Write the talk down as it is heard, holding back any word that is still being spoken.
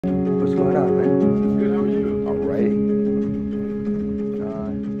going on, man? Good, how are you? All righty.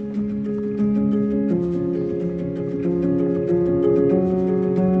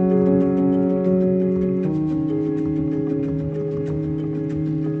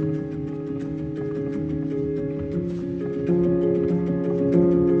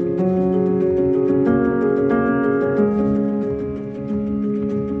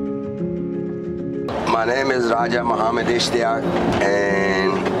 My name is Raj Ishtiaq,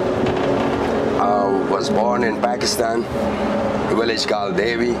 and I was born in Pakistan, a village called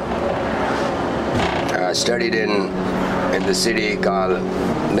Devi. I studied in the city called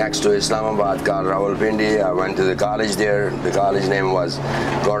next to Islamabad called Rawalpindi. I went to the college there. The college name was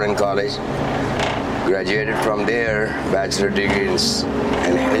Gordon College. Graduated from there, bachelor degree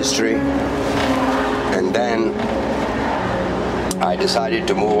in history, and then I decided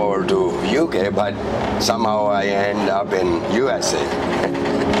to move over to UK, but somehow I end up in USA.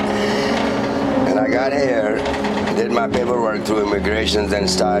 And I got here, did my paperwork through immigration, and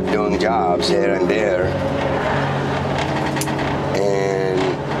started doing jobs here and there. And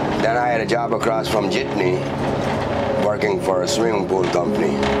then I had a job across from Jitney, working for a swimming pool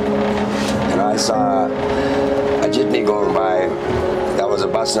company. And I saw a Jitney going by. That was a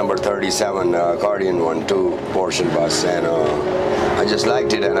bus number 37, accordion 1-2 portion bus, and I just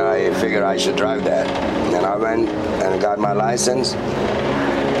liked it, and I figured I should drive that. And I went and got my license,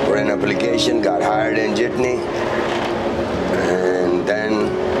 put in an application, got hired in Jitney, and then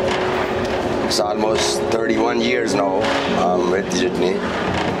it's almost 31 years now with Jitney.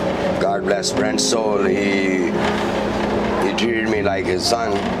 God bless Brent's soul. He treated me like his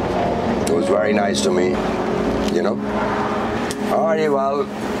son. It was very nice to me, you know. Alrighty, well,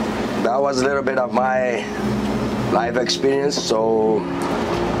 that was a little bit of my life experience. So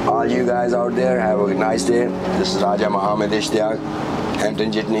all you guys out there, have a nice day. This is Raja Muhammad Ishtiaq,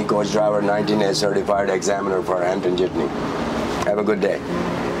 Hampton Jitney coach driver, 19A certified examiner for Hampton Jitney. Have a good day.